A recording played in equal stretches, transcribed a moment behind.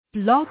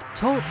Blog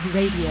Talk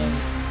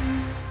Radio.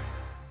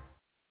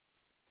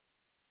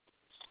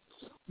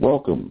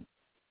 Welcome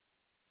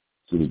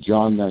to the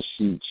John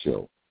Nasheed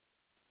Show,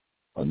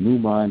 a new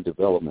mind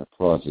development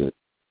project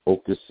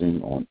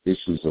focusing on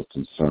issues of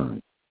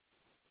concern.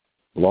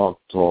 Blog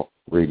Talk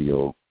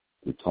Radio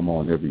will come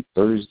on every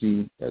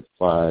Thursday at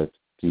 5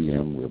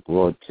 p.m. We're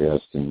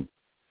broadcasting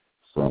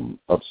from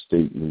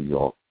upstate New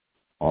York,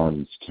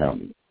 Orange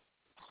County.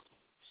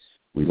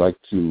 We'd like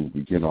to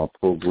begin our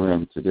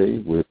program today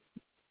with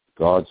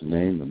God's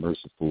name, the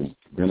merciful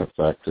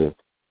benefactor,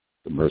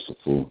 the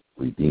merciful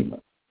redeemer.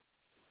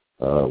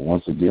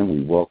 Once again,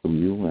 we welcome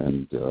you,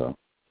 and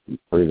we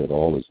pray that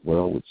all is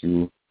well with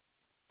you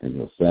and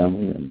your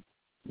family, and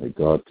may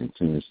God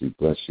continuously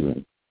bless you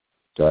and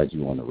guide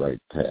you on the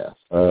right path.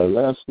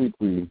 Last week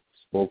we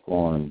spoke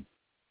on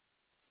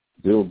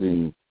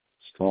building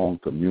strong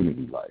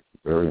community life,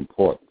 very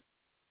important.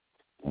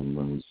 And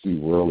when we see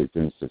worldly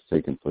things that's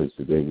taking place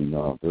today, we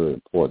know how very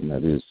important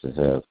that is to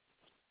have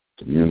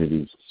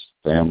communities,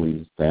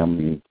 family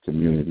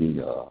community,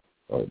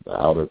 the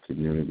outer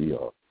community,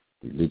 or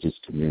religious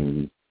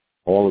community,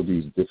 all of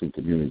these different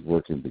communities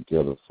working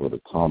together for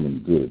the common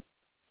good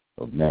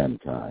of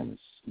mankind is,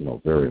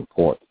 very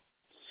important.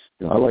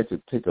 I'd like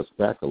to take us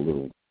back a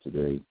little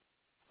today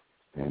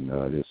in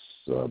this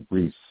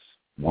brief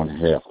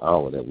 1/2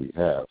 hour that we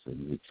have,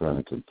 and we're trying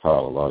to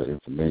compile a lot of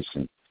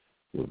information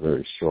in a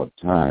very short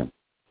time.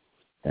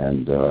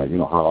 And,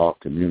 how our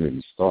community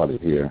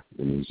started here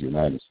in these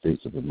United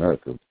States of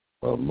America,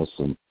 a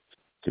Muslim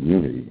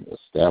community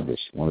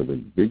established one of the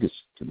biggest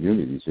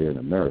communities here in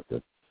America,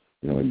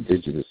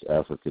 indigenous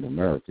African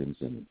Americans.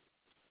 And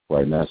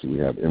quite naturally,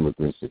 we have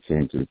immigrants that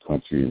came to the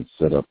country and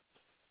set up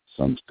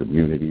some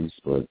communities.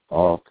 But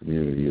our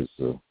community is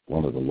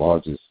one of the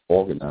largest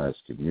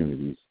organized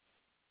communities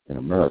in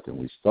America. And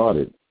we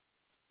started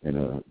in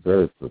a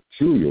very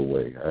peculiar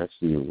way.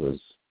 Actually, it was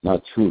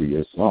not truly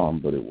Islam,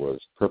 but it was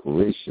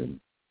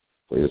preparation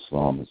for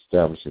Islam,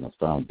 establishing a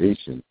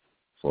foundation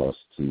for us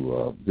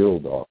to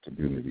build our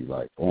community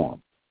life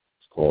on.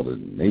 It's called the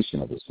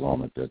Nation of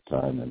Islam at that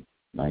time in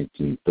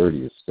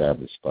 1930,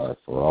 established by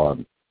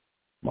F.O.I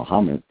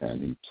Muhammad,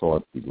 and he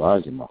taught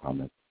Elijah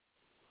Muhammad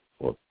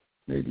for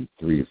maybe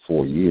 3 or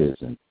 4 years,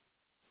 and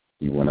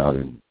he went out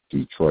in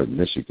Detroit,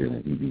 Michigan,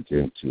 and he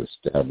began to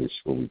establish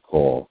what we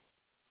call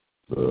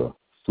the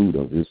Food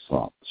of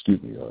Islam,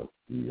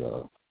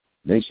 the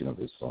Nation of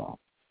Islam.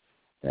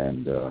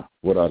 And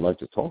what I'd like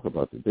to talk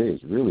about today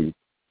is really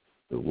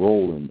the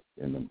role and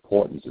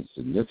importance and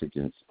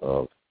significance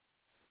of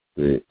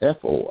the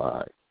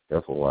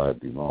F.O.I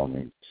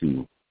belonging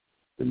to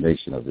the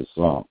Nation of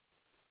Islam.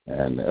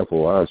 And the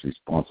F.O.I's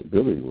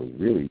responsibility was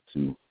really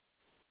to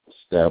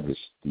establish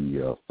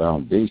the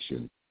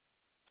foundation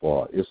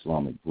for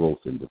Islamic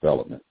growth and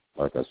development.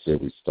 Like I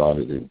said, we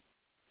started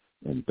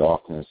in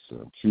darkness,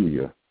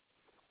 peculiar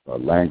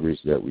language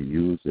that we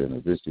used, and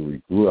eventually we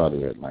grew out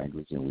of that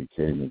language and we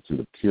came into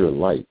the pure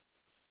light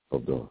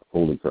of the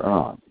Holy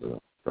Qur'an, the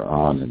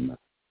Qur'an and the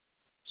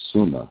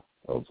Sunnah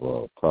of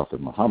Prophet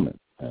Muhammad.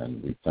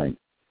 And we thank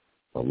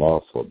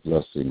Allah for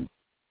blessing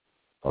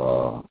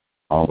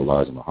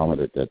Elijah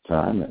Muhammad at that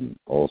time, and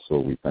also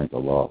we thank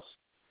Allah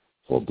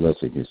for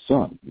blessing his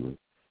son.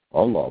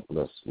 Allah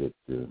blessed with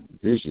the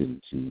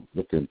vision to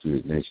look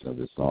into the Nation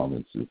of Islam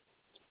and to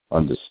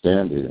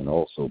understand it, and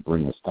also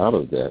bring us out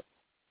of that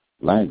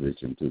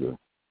language into the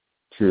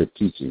pure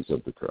teachings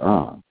of the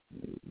Quran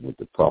with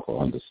the proper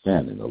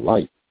understanding, the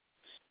light,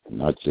 and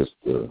not just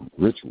the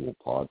ritual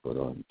part, but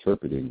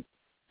interpreting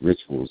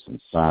rituals and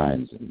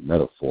signs and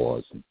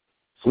metaphors and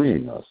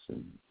freeing us,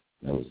 and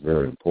that was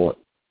very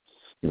important.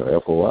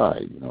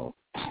 F.O.I,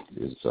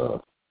 is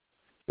the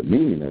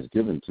meaning that's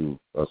given to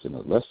us in the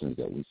lessons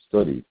that we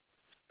studied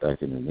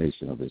back in the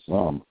Nation of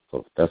Islam.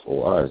 Of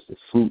F.O.I is the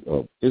fruit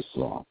of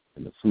Islam,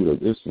 and the fruit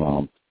of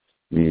Islam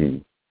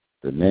meaning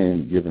the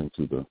name given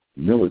to the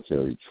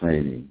military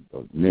training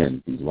of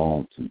men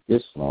belong to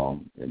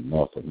Islam in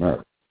North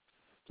America.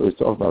 So we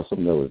talk about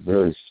something that was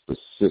very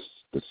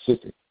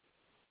specific.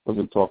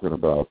 Wasn't talking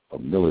about a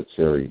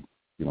military,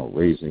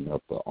 raising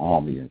up the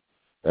army and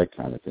that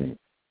kind of thing.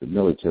 The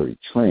military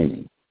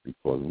training,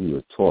 because we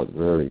were taught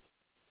very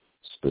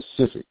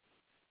specific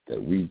that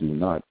we do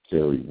not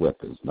carry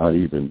weapons, not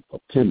even a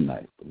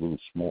penknife, a little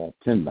small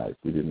penknife.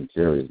 We didn't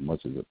carry as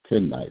much as a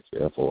penknife,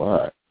 the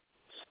F.O.I.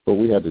 But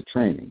we had the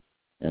training.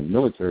 And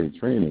military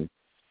training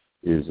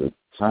is a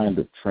kind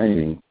of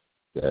training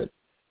that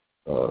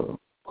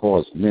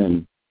caused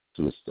men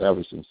to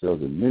establish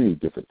themselves in many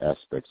different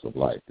aspects of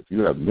life. If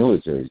you have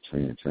military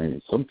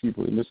training, some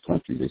people in this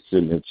country, they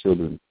send their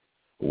children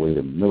away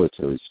to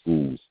military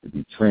schools to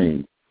be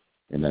trained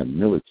in that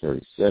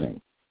military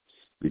setting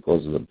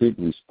because of the big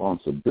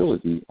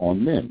responsibility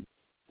on men.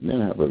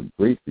 Men have a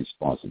great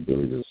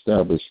responsibility to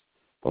establish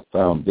a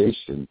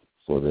foundation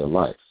for their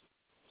life.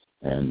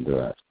 And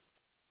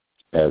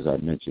as I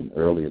mentioned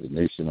earlier, the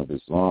Nation of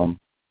Islam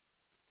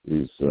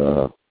is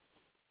from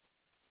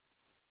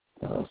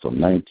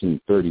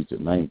 1930 to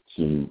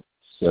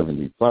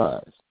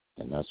 1975,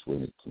 and that's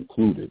when it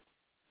concluded.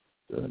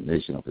 the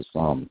Nation of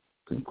Islam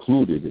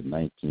concluded in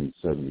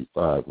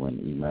 1975 when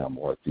Imam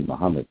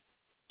Muhammad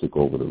took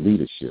over the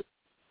leadership.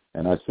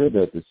 And I said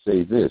that to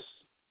say this,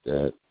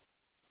 that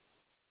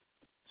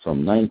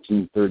from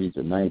 1930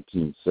 to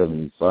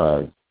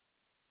 1975,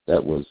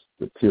 that was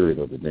the period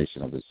of the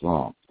Nation of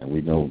Islam. And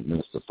we know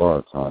Minister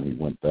Farrakhan, he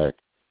went back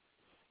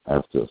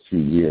after a few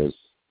years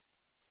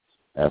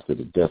after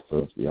the death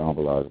of the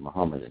Honorable Elijah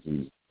Muhammad, and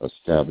he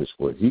established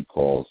what he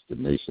calls the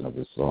Nation of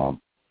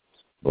Islam.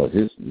 But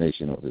his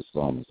Nation of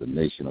Islam is the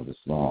Nation of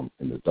Islam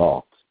in the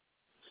dark,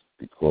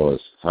 because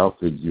how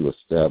could you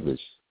establish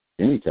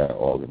any kind of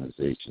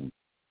organization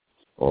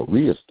or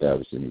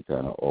reestablish any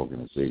kind of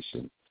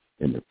organization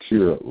in the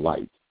pure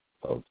light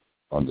of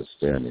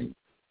understanding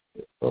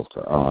of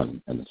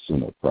Quran and the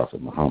Sunnah of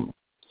Prophet Muhammad?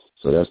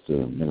 So that's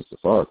the Minister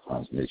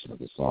Farrakhan's Nation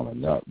of Islam,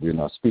 and we're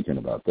not speaking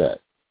about that.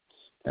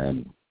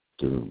 And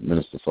to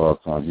Minister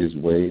Farrakhan his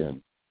way,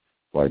 and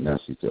White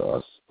Nancy to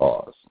us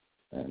ours.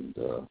 And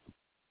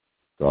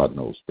God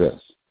knows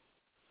best.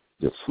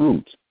 The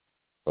fruit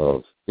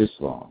of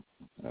Islam,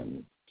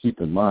 and keep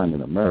in mind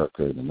in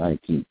America in the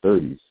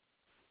 1930s,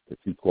 if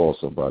you call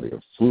somebody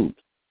a fruit,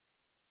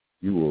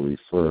 you were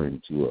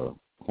referring to a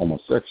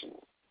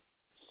homosexual.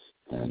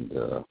 And,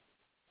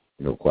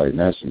 quite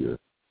naturally,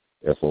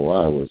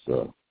 F.O.I. was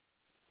a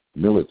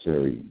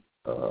military,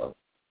 a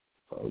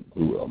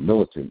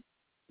militant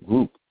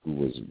group who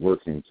was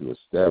working to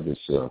establish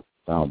a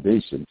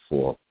foundation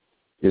for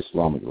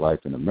Islamic life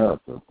in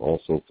America,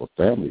 also for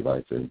family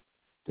life, and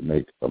to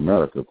make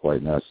America,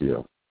 quite naturally,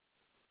 a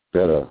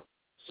better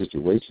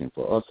situation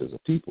for us as a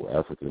people,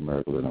 African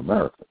American in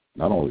America.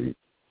 Not only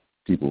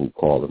people who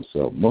call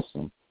themselves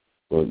Muslim,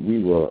 but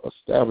we were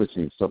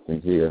establishing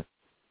something here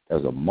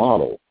as a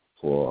model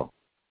for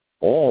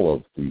all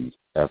of the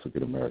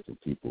African American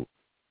people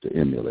to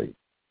emulate.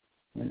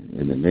 And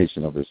in the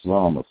Nation of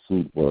Islam, a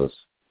fruit was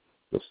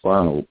the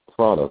final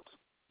product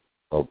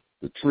of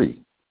the tree.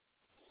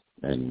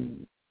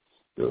 And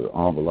the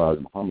Honorable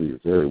Elijah Muhammad was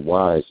a very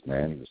wise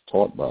man. He was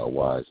taught by a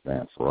wise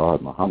man,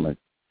 Farad Muhammad,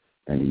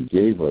 and he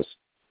gave us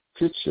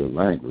picture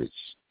language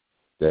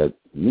that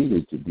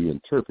needed to be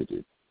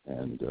interpreted.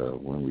 And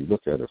when we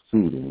look at a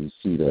fruit and we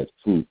see that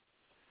fruit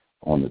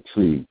on the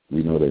tree,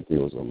 we know that there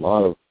was a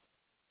lot of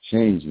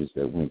changes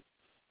that went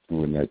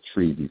through in that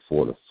tree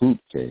before the fruit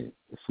came.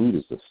 The fruit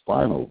is the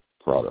final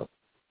product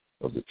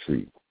of the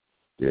tree.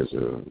 There's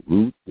a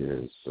root,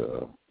 there's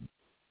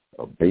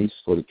a base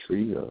for the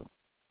tree, a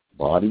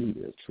body,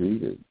 there's a tree,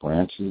 there's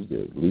branches,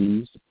 there's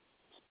leaves,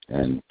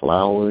 and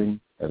flowering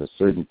at a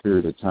certain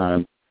period of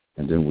time,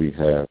 and then we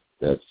have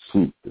that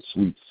fruit, the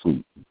sweet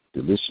fruit,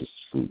 delicious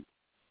fruit,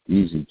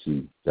 easy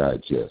to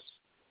digest.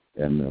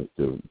 And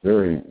the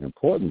very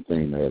important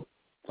thing that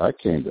I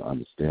came to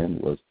understand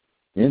was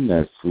in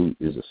that fruit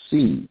is a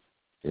seed,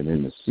 and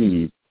in the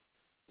seed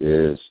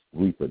is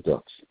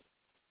reproduction.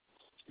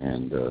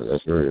 And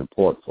that's very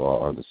important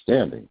for our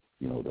understanding,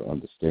 to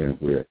understand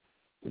where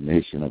the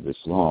Nation of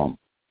Islam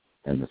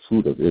and the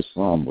fruit of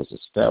Islam was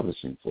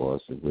establishing for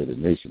us and where the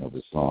Nation of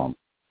Islam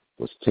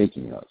was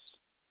taking us.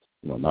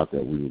 Not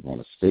that we were going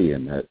to stay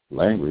in that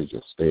language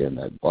or stay in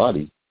that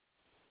body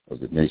of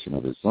the Nation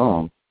of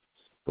Islam,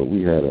 but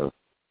we had a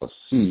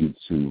seed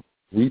to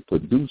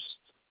reproduce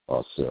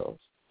ourselves.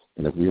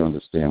 And if we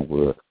understand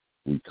where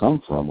we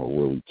come from or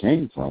where we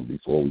came from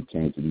before we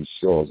came to these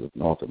shores of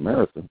North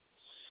America,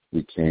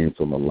 we came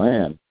from a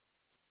land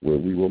where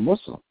we were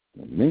Muslim.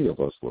 And many of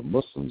us were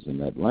Muslims in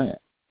that land.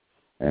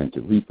 And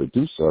to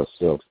reproduce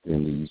ourselves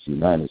in these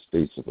United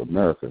States of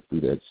America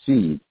through that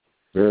seed,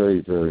 very,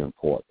 very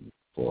important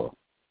for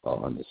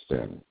our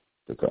understanding.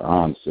 The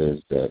Quran says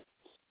that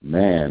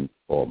man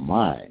or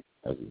mind,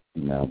 as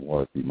Imam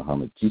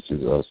Muhammad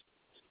teaches us,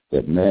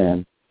 that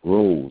man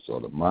grows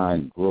or the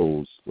mind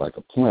grows like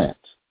a plant.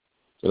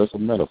 So that's a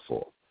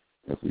metaphor.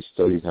 If we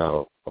study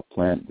how a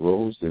plant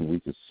grows, then we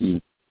can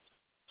see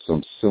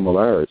some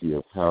similarity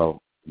of how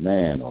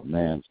man or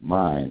man's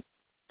mind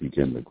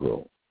begin to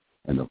grow.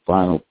 And the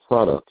final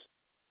product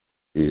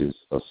is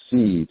a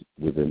seed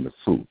within the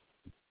fruit.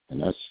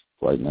 And that's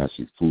quite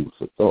naturally food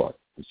for thought.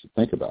 We should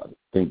think about it.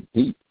 Think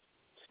deep.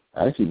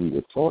 Actually, we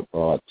were taught by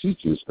our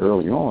teachers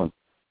early on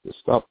to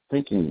stop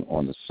thinking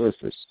on the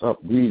surface. Stop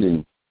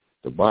reading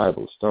the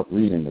Bible. Stop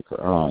reading the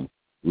Quran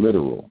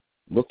literal.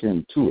 Look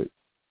into it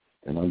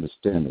and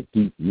understand the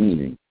deep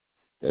meaning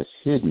that's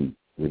hidden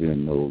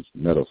within those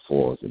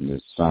metaphors and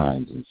their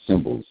signs and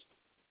symbols,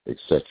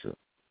 etc.,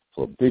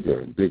 for bigger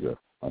and bigger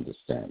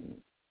understanding.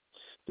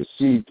 The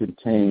seed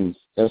contains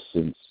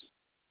essence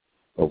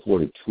of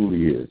what it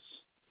truly is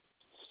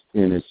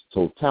in its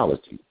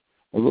totality.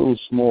 A little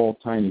small,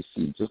 tiny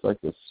seed, just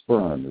like the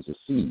sperm is a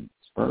seed.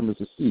 Sperm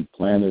is a seed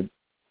planted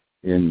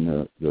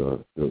in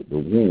the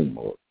womb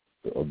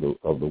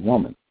of the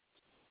woman,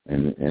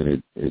 and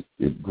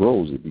it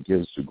grows. It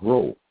begins to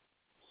grow,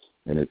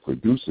 and it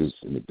produces,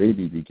 and the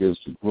baby begins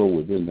to grow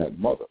within that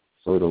mother,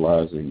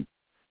 fertilizing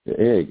the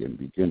egg and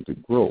begin to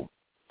grow.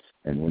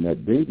 And when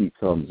that baby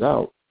comes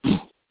out,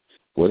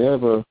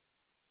 whatever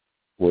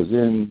was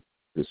in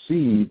the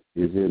seed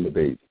is in the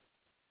baby.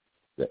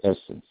 the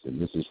essence.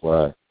 And this is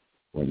why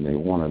when they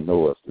want to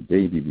know if the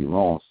baby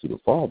belongs to the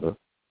father,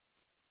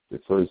 the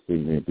first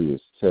thing they do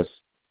is test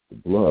the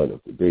blood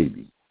of the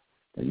baby.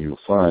 And you'll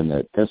find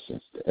that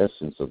the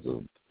essence of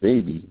the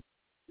baby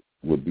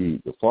would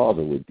be, the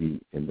father would be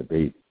in the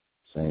baby.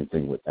 Same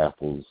thing with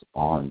apples,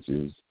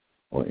 oranges,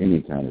 or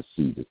any kind of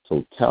seed. The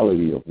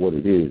totality of what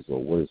it is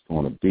or what it's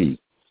going to be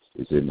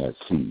is in that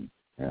seed.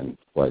 And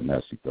quite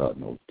naturally, God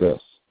knows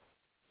best.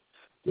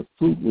 The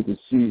fruit with the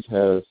seed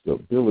has the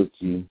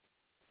ability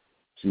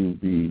to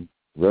be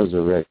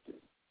resurrected.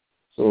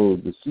 So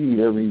the seed,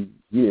 every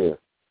year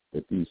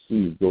that these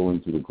seeds go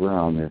into the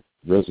ground, they're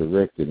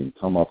resurrected and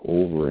come up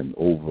over and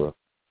over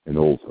and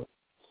over.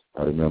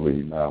 I remember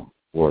Imam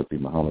Warthi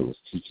Muhammad was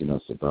teaching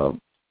us about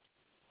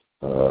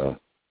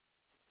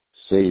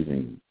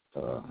saving,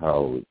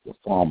 how the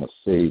farmer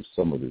saves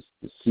some of the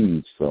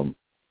seeds from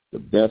the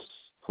best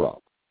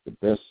crop,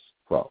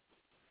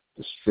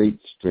 the straight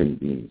string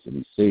beans, and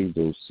he saved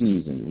those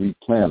seeds and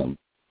replant them,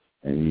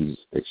 and he's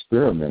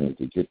experimenting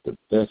to get the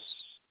best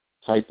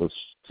type of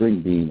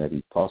string bean that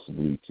he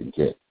possibly can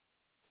get.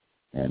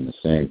 And the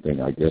same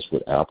thing, I guess,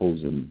 with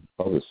apples and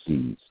other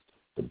seeds,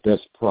 the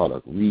best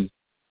product.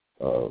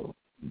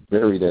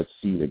 Bury that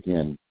seed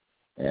again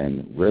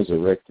and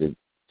resurrect it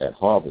at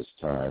harvest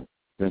time.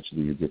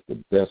 Eventually you get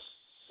the best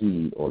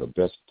seed or the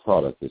best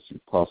product that you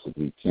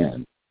possibly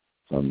can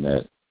from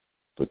that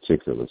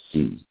particular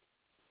seed.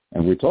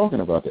 And we're talking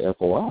about the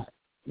F.O.I.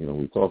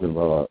 We're talking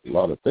about a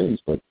lot of things,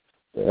 but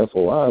the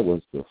F.O.I.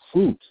 was the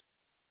fruit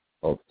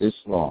of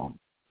Islam,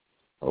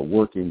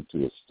 working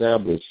to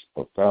establish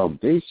a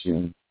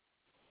foundation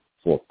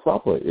for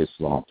proper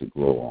Islam to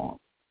grow on.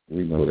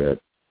 We know that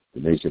the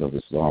Nation of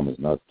Islam is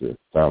not the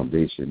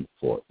foundation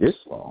for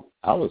Islam,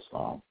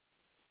 al-Islam.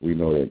 We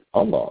know that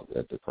Allah,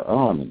 that the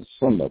Qur'an and the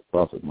Sunnah of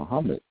Prophet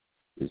Muhammad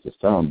is the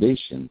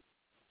foundation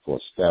for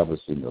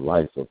establishing the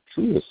life of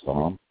true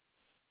Islam.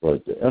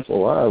 But the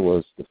F.O.I.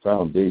 was the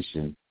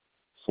foundation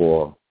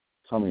for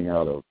coming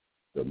out of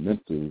the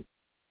mental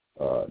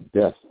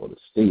death, or the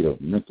state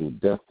of mental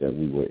death that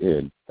we were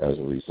in as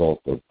a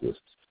result of the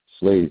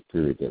slave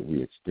period that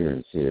we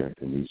experienced here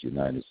in these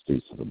United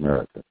States of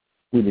America.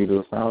 We needed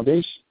a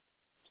foundation.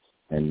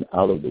 And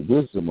out of the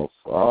wisdom of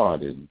F.O.I.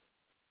 and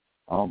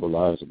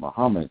Elijah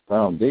Muhammad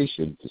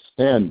foundation to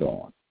stand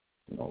on,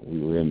 we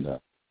were in the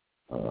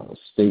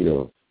state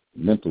of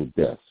mental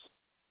death,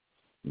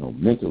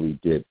 mentally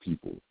dead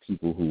people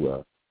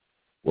who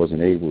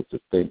wasn't able to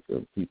think,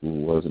 people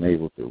who wasn't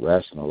able to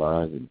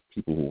rationalize, and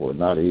people who were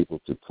not able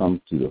to come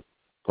to the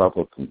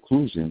proper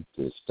conclusion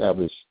to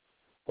establish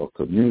a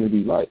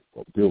community life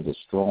or build a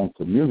strong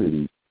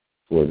community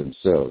for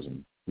themselves.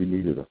 And we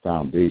needed a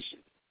foundation.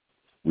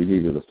 We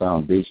needed a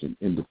foundation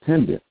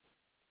independent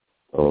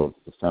of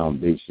the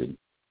foundation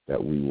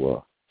that we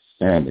were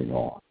standing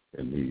on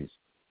in these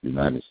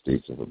United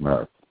States of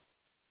America.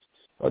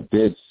 A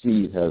dead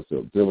seed has the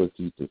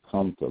ability to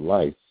come to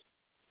life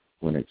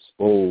when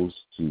exposed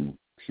to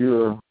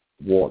pure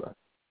water.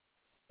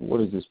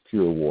 What is this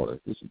pure water?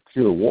 This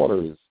pure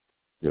water is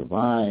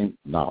divine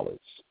knowledge.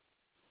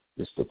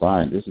 It's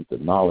divine. This is the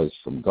knowledge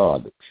from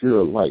God, the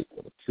pure light,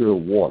 or the pure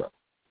water.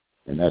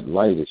 And that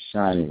light is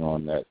shining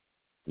on that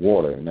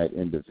water, and that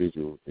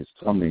individual is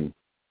coming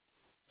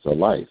to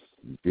life.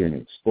 He's being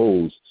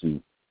exposed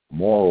to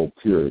moral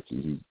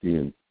purity. He's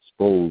being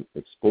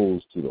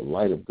exposed to the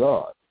light of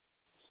God.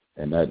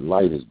 And that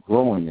light is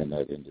growing in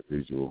that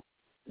individual,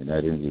 and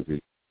that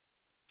individual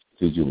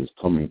is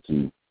coming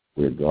to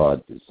where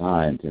God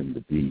designed him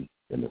to be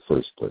in the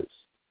first place.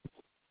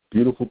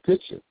 Beautiful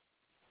picture.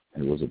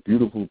 And it was a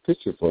beautiful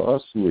picture for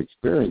us who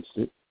experienced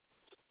it.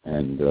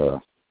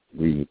 And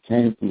we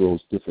came through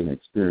those different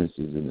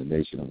experiences in the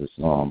Nation of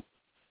Islam,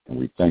 and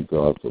we thank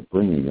God for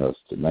bringing us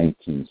to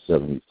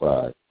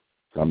 1975,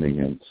 coming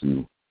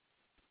into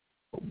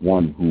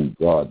one whom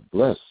God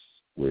blessed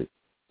with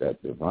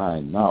that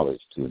divine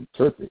knowledge to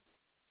interpret,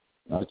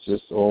 not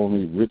just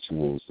only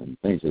rituals and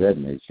things of that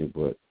nature,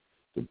 but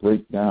to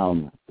break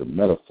down the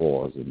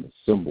metaphors and the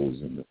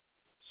symbols and the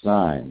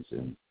signs.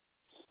 And,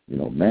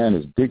 man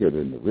is bigger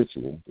than the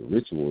ritual. The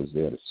ritual is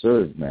there to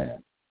serve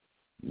man.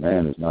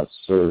 Man is not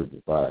served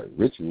by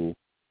ritual.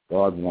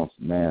 God wants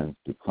man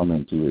to come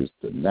into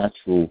the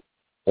natural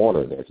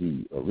order that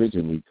he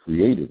originally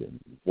created and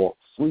walk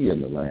free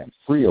in the land,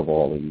 free of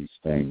all of these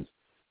things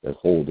that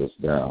hold us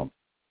down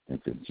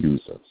and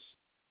confuse us.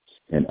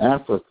 In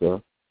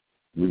Africa,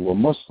 we were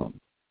Muslim,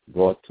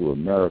 brought to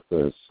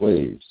America as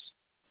slaves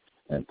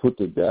and put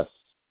to death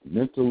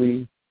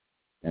mentally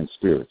and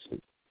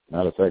spiritually.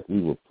 Matter of fact,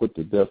 we were put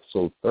to death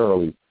so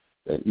thoroughly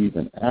that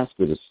even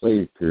after the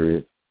slave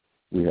period,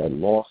 we had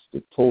lost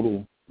the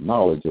total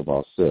knowledge of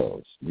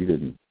ourselves. We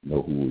didn't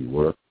know who we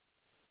were.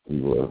 We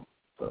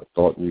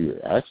thought we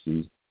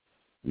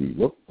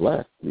looked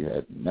black. We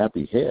had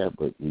nappy hair,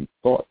 but we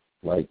thought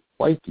like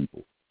white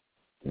people.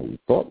 We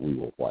thought we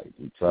were white.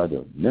 We tried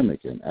to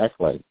mimic and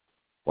act like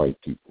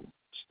white people,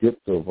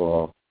 stripped of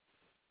our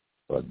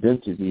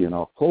identity and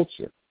our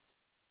culture.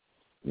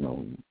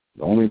 The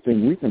only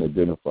thing we can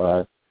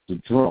identify is the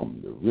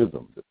drum, the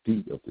rhythm, the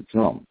beat of the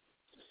drum.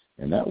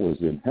 And that was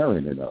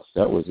inherent in us.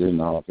 That was in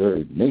our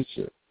very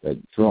nature,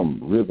 that drum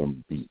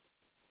rhythm beat.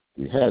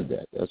 We had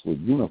that. That's what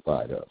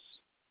unified us,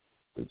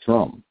 the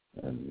drum.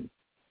 And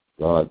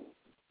God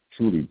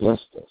truly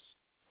blessed us.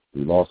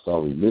 We lost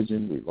our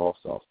religion. We lost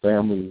our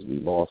families. We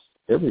lost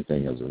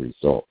everything as a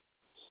result.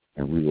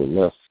 And we were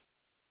left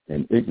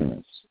in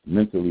ignorance,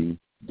 mentally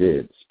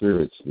dead,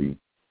 spiritually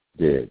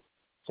dead,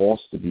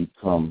 forced to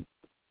become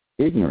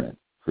ignorant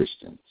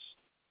Christians.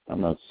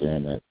 I'm not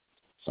saying that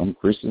some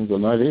Christians are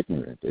not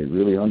ignorant. They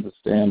really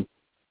understand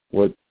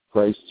what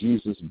Christ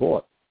Jesus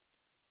brought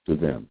to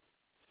them,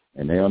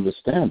 and they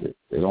understand it.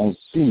 They don't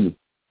see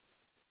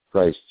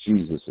Christ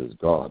Jesus as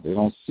God. They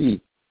don't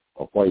see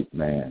a white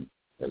man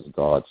as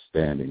God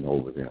standing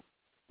over them.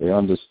 They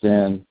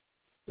understand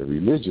the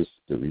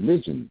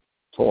religion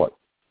taught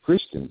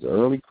Christians, the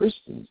early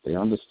Christians. They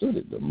understood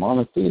it. The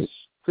monotheist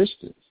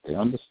Christians, they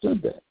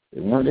understood that.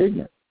 They weren't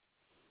ignorant.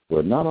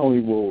 But not only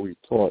were we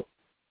taught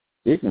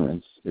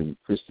ignorance in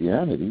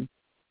Christianity,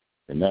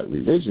 in that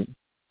religion,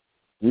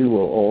 we were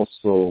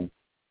also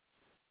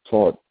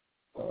taught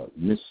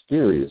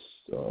mysterious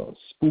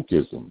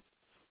spookism,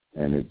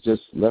 and it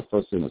just left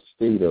us in a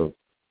state of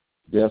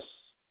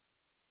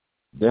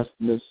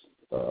deafness,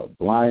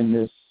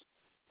 blindness,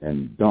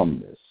 and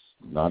dumbness,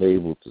 not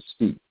able to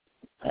speak.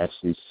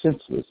 Actually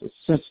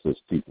senseless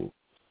people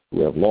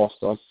who have lost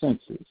our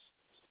senses.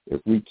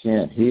 If we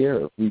can't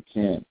hear, if we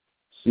can't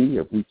see,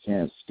 if we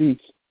can't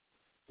speak,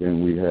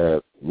 then we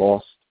have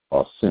lost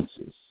our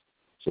senses.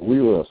 So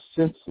we were a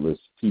senseless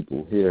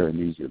people here in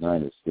these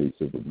United States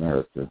of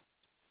America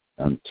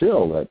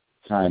until that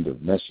kind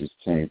of message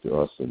came to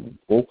us and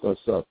woke us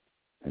up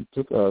and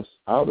took us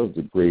out of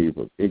the grave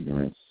of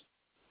ignorance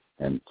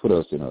and put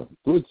us in a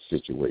good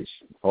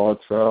situation. Hard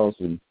trials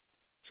and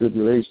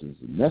tribulations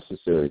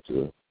necessary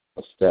to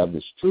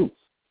establish truth.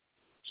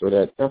 So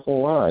that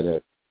F.O.I,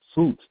 that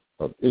fruit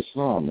of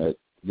Islam, that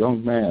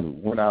young man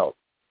who went out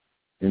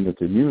in the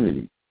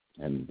community,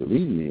 and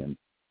believe me, in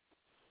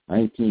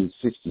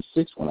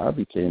 1966 when I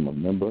became a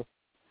member,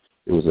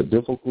 it was a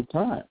difficult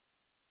time.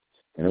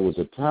 And it was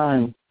a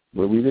time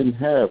where we didn't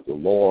have the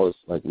laws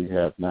like we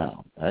have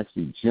now.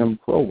 Actually, Jim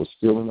Crow was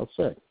still in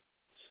effect.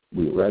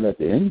 We were right at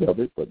the end of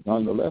it, but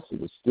nonetheless, it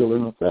was still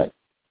in effect.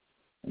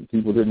 And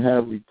people didn't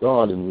have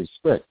regard and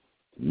respect.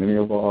 Many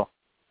of our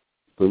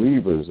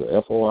believers,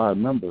 F.O.I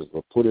members,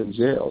 were put in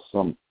jail,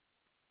 some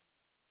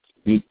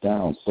beat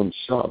down, some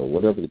shot, or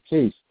whatever the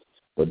case.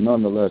 But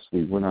nonetheless,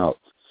 we went out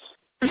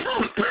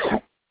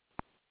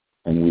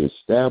and we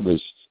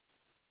established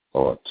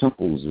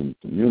temples and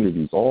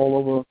communities all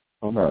over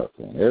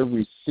America, in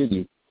every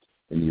city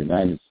in the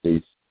United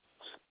States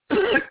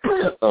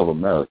of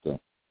America.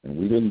 And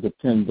we didn't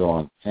depend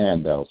on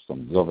handouts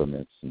from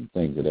governments and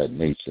things of that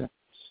nature.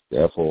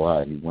 The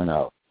F.O.I, he went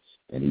out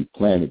and he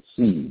planted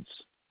seeds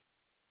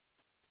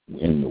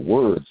in the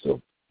words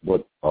of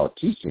what our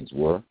teachings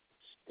were,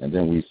 and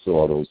then we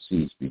saw those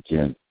seeds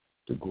begin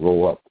to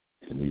grow up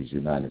in these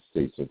United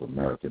States of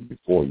America. And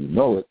before you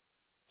know it,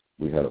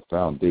 we had a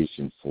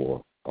foundation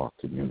for our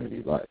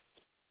community life.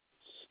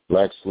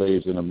 Black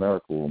slaves in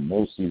America were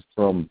mostly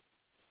from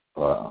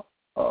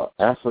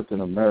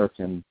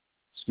African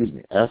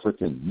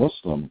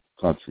Muslim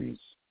countries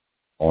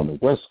on the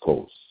West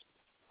Coast.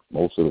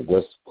 Most of the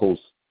West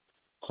Coast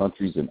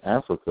countries in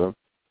Africa,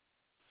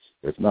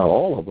 if not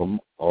all of them,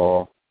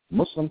 are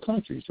Muslim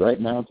countries right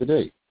now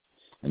today.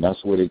 And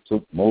that's where they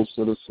took most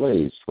of the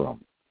slaves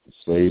from. The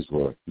slaves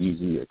were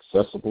easily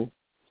accessible.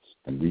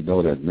 And we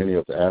know that many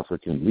of the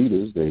African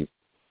leaders,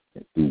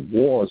 through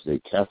wars, they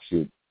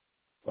captured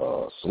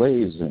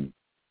slaves and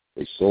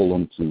they sold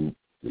them to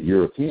the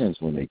Europeans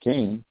when they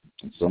came.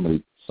 And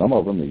some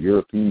of them, the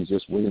Europeans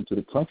just went into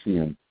the country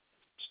and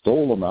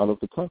stole them out of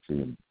the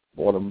country and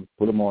bought them,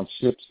 put them on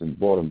ships and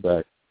brought them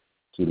back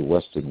to the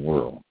Western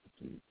world,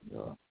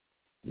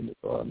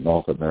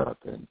 North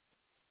America and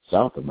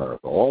South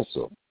America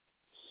also.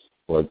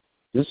 But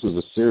this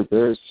was a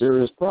very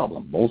serious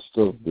problem. Most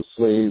of the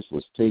slaves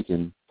was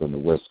taken from the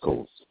West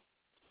Coast.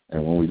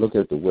 And when we look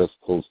at the West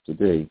Coast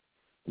today,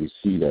 we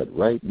see that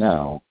right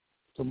now,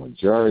 the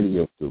majority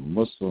of the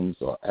Muslims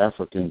or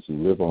Africans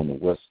who live on the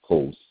West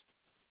Coast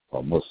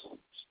are Muslims.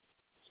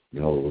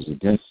 It was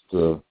against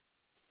the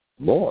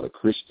law, the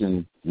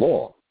Christian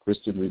law,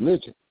 Christian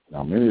religion.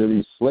 Now, many of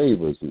these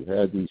slavers who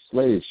had these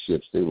slave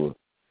ships, they were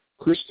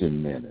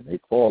Christian men, and they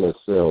call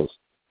themselves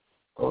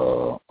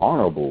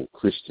honorable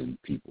Christian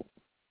people.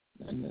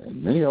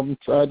 And many of them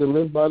tried to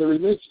live by the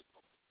religion.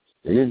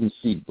 They didn't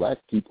see black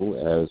people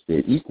as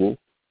their equal.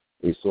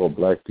 They saw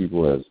black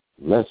people as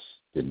less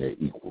than their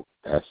equal.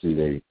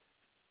 Actually,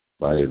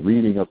 by the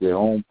reading of their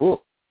own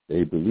book,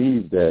 they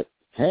believed that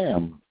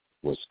Ham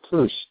was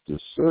cursed to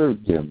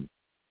serve them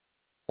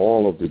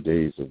all of the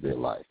days of their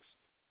life.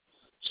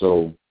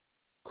 So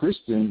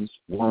Christians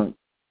weren't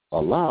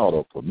allowed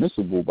or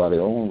permissible by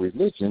their own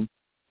religion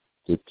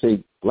to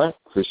take black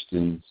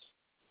Christians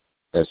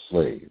as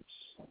slaves.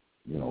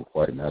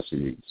 Quite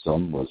naturally,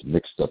 some was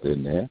mixed up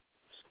in there,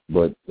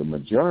 but the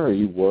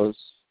majority was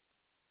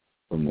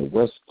from the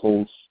West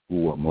Coast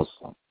who were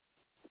Muslim,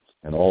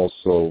 and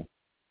also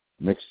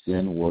mixed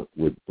in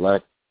with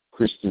black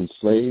Christian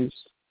slaves.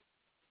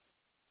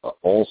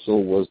 Also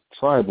was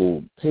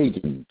tribal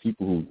pagan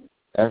people,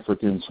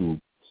 Africans who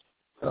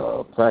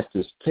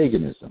practiced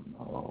paganism,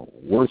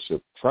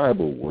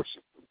 tribal worshipers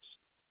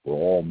were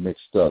all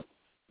mixed up.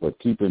 But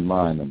keep in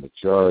mind, the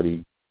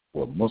majority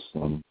were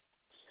Muslim,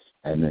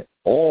 and they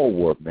all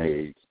were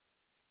made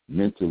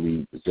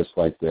mentally just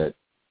like that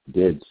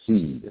dead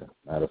seed.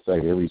 Matter of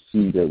fact, every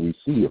seed that we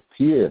see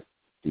appear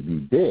to be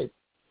dead.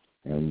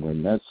 And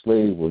when that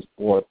slave was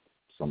brought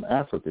from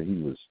Africa,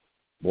 he was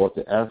brought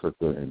to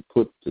Africa and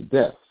put to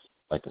death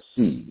like a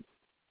seed.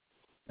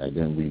 And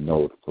then we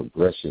know the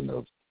progression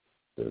of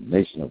the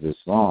Nation of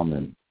Islam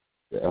and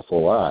the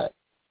F.O.I.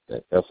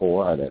 That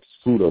F.O.I., that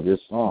fruit of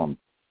Islam,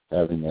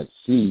 having that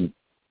seed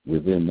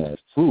within that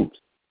fruit.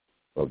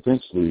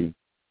 Eventually,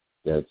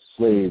 that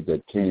slave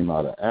that came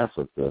out of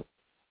Africa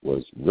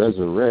was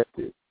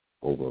resurrected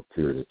over a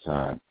period of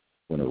time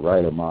when the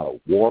right amount of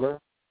water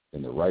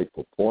in the right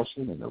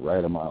proportion and the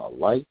right amount of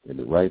light in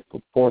the right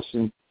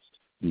proportion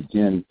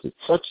began to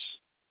touch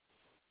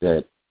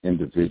that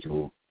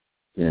individual,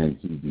 and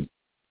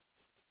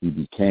he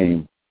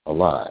became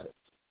alive.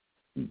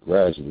 He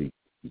gradually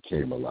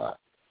became alive.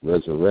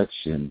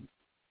 Resurrection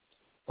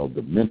of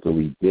the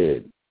mentally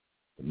dead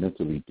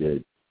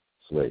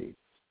slave.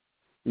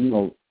 You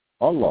know,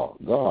 Allah,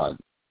 God,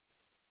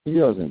 He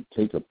doesn't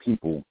take a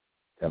people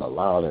and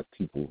allow that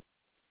people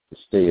to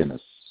stay in a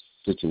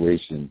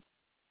situation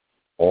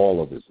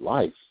all of his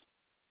life.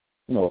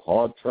 You know,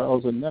 hard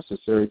trials are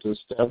necessary to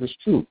establish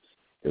truth.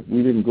 If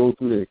we didn't go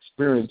through the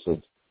experience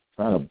of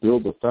trying to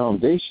build a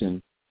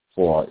foundation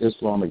for our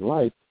Islamic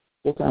life,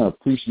 what kind of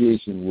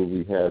appreciation would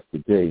we have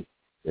today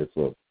if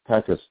a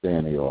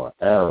Pakistani or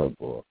Arab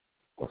or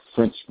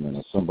Frenchman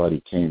or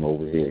somebody came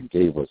over here and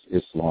gave us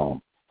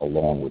Islam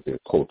along with their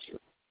culture?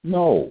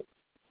 No.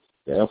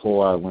 The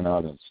F.O.I. went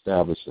out and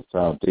established a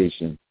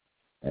foundation,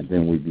 and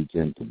then we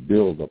began to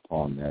build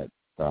upon that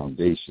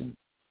foundation,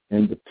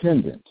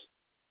 independent.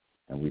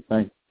 And we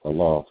thank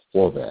Allah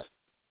for that.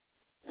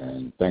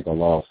 And thank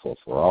Allah for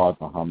Farad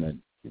Muhammad,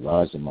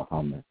 Elijah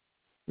Muhammad.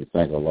 We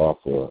thank Allah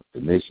for the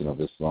Nation of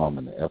Islam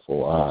and the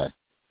F.O.I.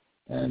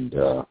 And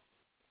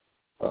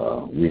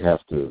we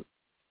have to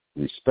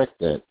respect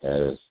that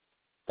as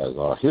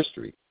our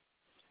history,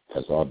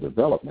 as our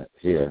development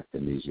here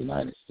in these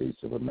United States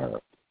of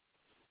America.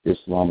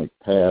 Islamic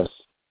past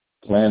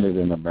planted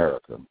in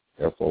America,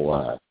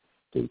 F.O.I.,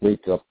 to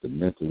wake up the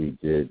mentally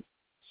dead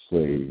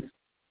slave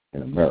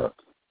in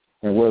America.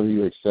 And whether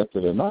you accept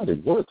it or not,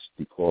 it works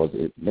because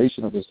the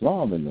Nation of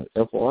Islam and the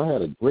F.O.I.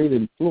 had a great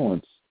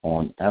influence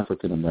on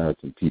African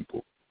American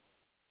people.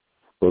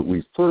 But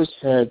we first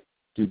had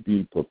to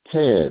be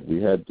prepared. We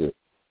had to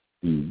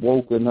be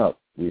woken up.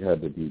 We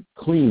had to be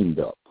cleaned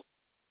up.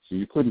 So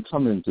you couldn't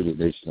come into the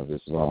Nation of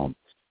Islam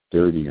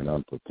dirty and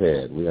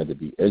unprepared. We had to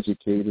be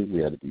educated. We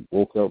had to be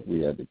woke up. We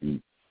had to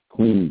be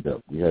cleaned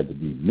up. We had to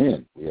be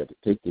men. We had to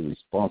take the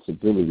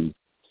responsibility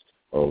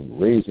of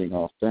raising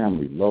our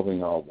family,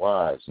 loving our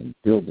wives, and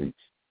building.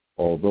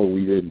 Although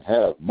we didn't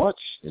have much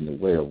in the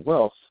way of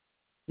wealth,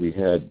 we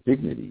had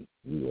dignity.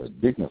 We were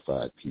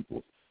dignified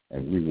people,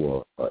 and we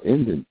were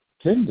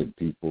independent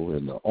people,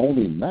 and the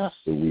only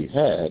master we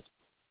had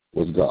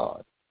was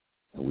God.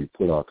 And we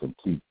put our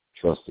complete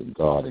trust in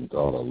God and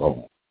God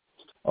alone.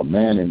 A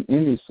man in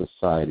any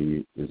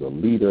society is a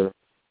leader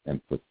and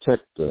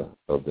protector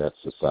of that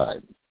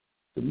society.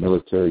 The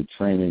military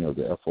training of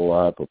the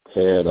F.O.I.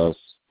 prepared us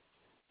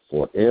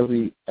for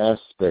every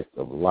aspect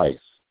of life,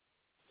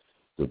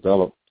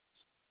 developed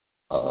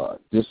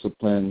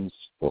disciplines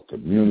for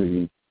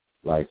community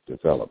life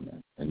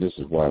development. And this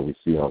is why we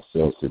see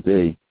ourselves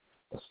today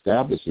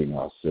establishing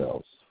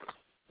ourselves,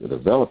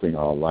 developing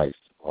our life,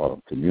 our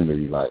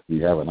community life. We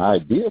have an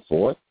idea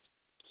for it,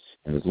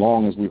 and as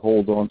long as we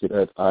hold on to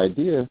that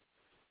idea,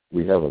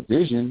 we have a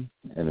vision,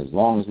 and as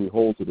long as we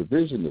hold to the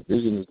vision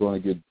is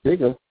going to get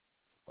bigger.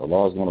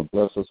 Allah is going to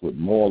bless us with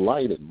more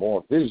light and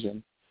more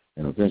vision,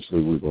 and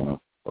eventually we're going to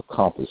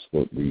accomplish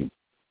what we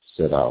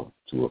set out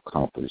to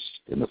accomplish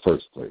in the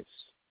first place.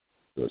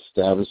 The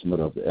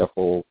establishment of the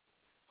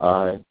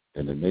F.O.I.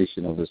 and the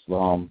Nation of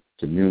Islam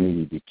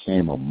community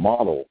became a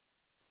model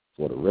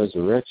for the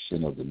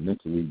resurrection of the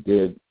mentally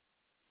dead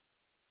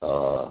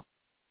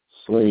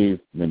slave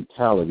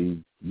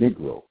mentality,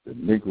 Negro. The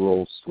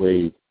Negro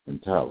slave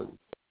mentality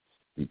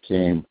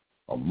became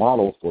a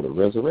model for the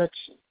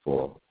resurrection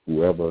for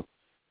whoever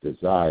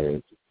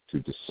desired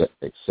to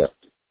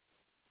accept it.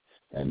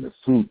 And the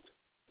fruit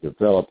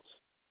developed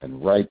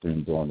and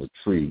ripened on the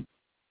tree.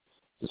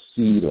 The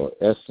seed or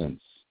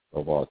essence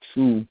of our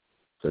true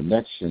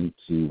connection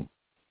to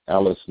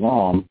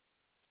Al-Islam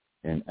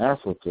in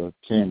Africa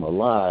came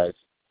alive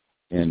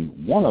in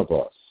one of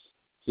us.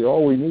 See,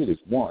 all we need is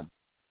one.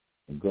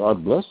 And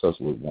God bless us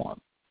with one.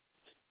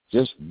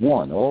 Just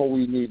one. All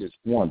we need is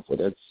one for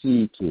that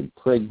seed to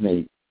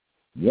impregnate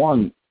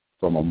one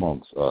from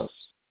amongst us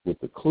with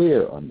a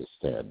clear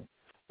understanding.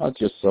 Not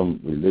just some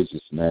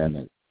religious man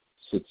that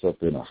sits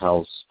up in a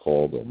house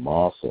called a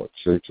mosque or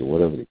a church or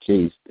whatever the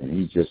case, and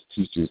he just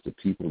teaches the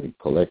people and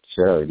collect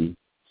charity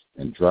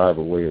and drive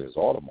away in his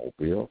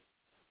automobile.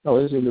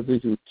 No, this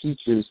individual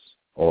teaches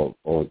or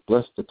is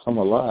blessed to come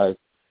alive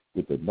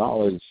with the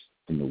knowledge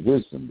and the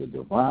wisdom, the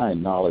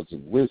divine knowledge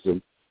and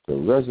wisdom to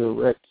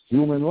resurrect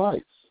human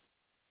life.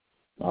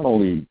 Not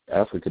only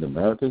African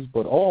Americans,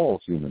 but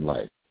all human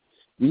life.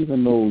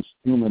 Even those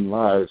human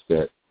lives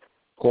that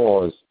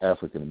cause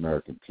African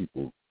American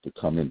people to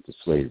come into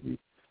slavery,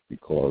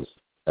 because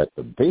at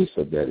the base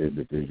of that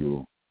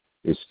individual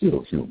is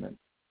still human.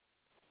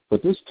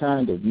 But this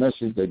kind of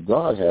message that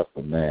God has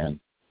for man,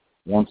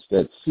 once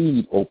that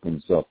seed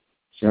opens up,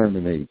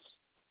 germinates,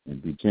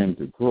 and begins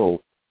to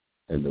grow,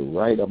 and the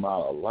right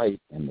amount of light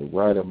and the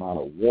right amount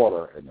of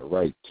water and the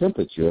right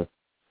temperature,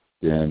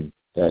 then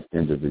that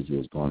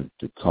individual is going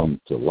to come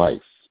to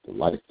life, the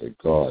life that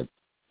God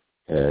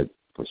had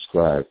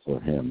prescribed for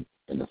him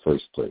in the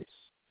first place.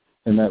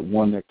 And that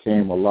one that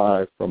came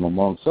alive from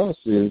amongst us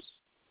is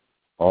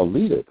our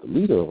leader, the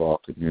leader of our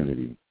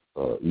community,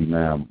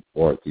 Imam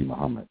Warthi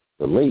Muhammad,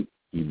 the late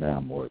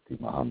Imam Warthi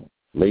Muhammad.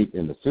 Late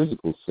in the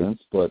physical sense,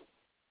 but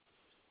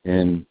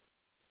in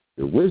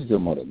the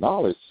wisdom or the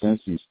knowledge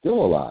sense, he's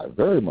still alive,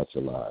 very much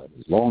alive.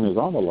 As long as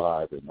I'm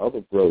alive and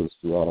other brothers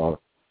throughout our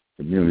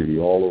community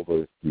all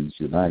over these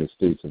United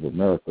States of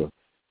America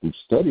who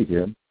studied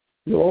him,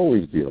 he'll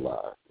always be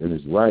alive in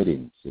his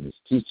writings, in his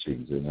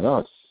teachings, and in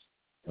us.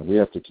 And we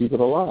have to keep it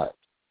alive.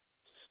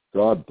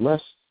 God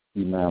bless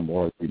Imam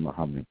Warthi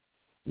Muhammad,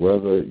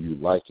 whether you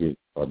like it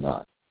or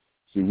not.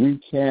 See, we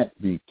can't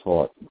be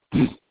taught.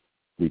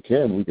 We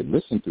can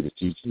listen to the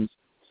teachings,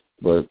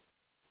 but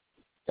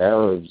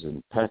Arabs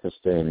and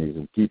Pakistanis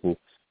and people,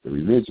 the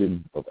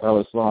religion of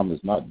Al-Islam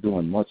is not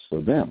doing much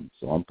for them.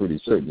 So I'm pretty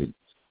certain it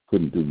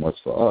couldn't do much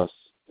for us.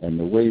 And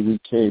the way we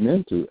came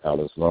into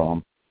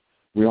Al-Islam,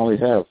 we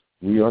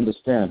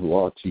understand who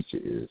our teacher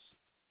is.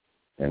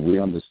 And we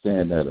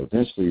understand that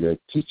eventually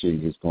that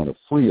teaching is going to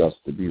free us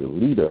to be the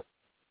leader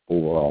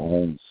over our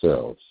own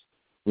selves.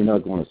 We're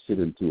not going to sit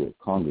into a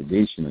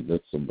congregation and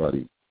let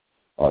somebody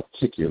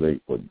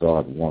articulate what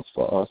God wants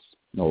for us.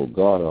 No,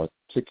 God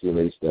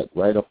articulates that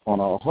right upon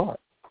our heart.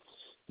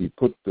 He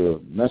put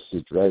the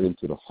message right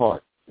into the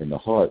heart, and the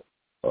heart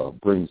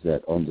brings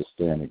that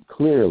understanding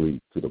clearly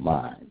to the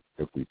mind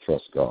if we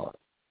trust God.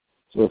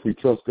 So if we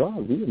trust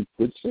God, we're in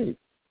good shape.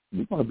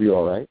 We're going to be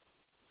all right.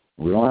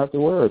 We don't have to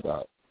worry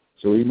about it.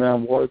 So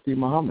Imam Warthi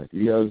Muhammad,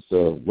 he has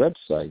a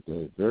website,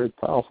 a very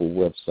powerful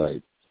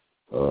website,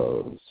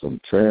 some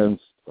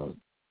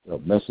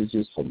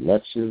messages, some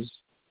lectures,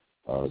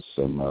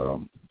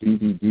 some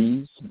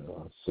DVDs,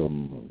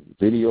 some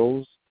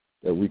videos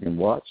that we can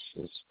watch.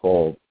 It's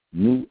called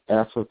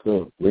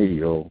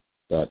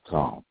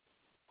newafricaradio.com.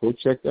 Go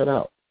check that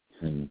out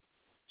and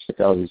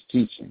check out his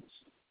teachings.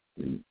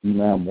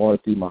 Imam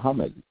Warthi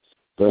Muhammad,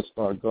 blessed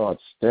by God,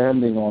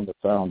 standing on the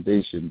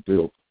foundation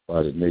built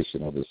by the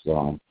Nation of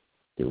Islam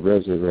to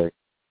resurrect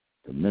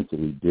the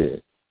mentally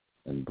dead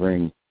and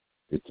bring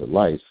it to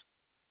life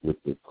with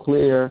the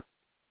clear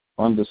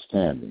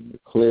understanding, the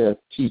clear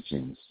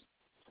teachings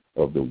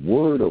of the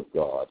Word of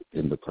God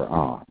in the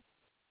Qur'an.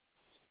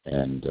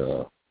 And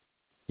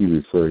he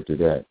referred to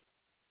that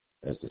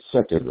as the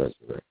second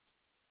resurrection.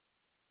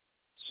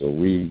 So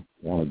we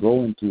want to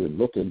go into and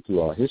look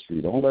into our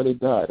history. Don't let it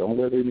die. Don't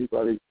let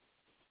anybody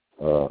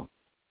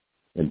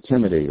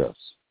intimidate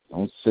us.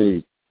 Don't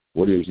say,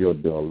 what is your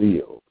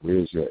dalil? Where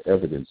is your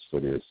evidence for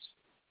this?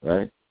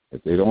 Right?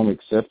 If they don't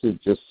accept it,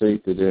 just say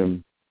to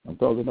them, I'm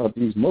talking about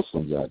these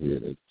Muslims out here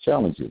that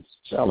challenge you,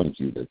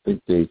 that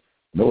think they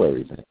know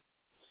everything.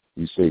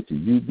 You say, to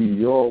you be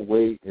your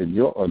way in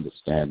your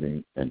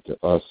understanding, and to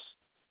us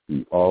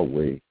be our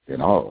way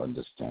in our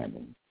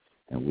understanding.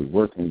 And we're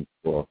working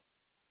for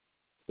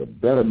the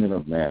betterment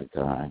of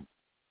mankind,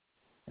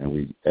 and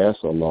we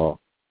ask Allah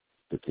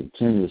to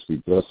continuously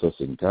bless us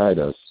and guide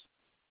us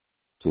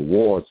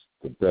towards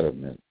the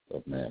betterment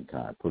of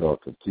mankind. Put our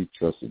complete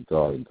trust in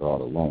God and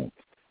God alone.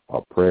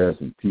 Our prayers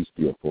and peace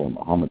be upon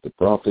Muhammad the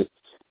Prophet,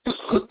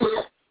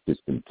 his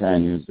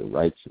companions, the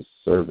righteous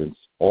servants,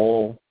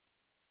 all.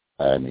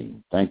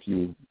 Thank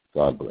you.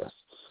 God bless.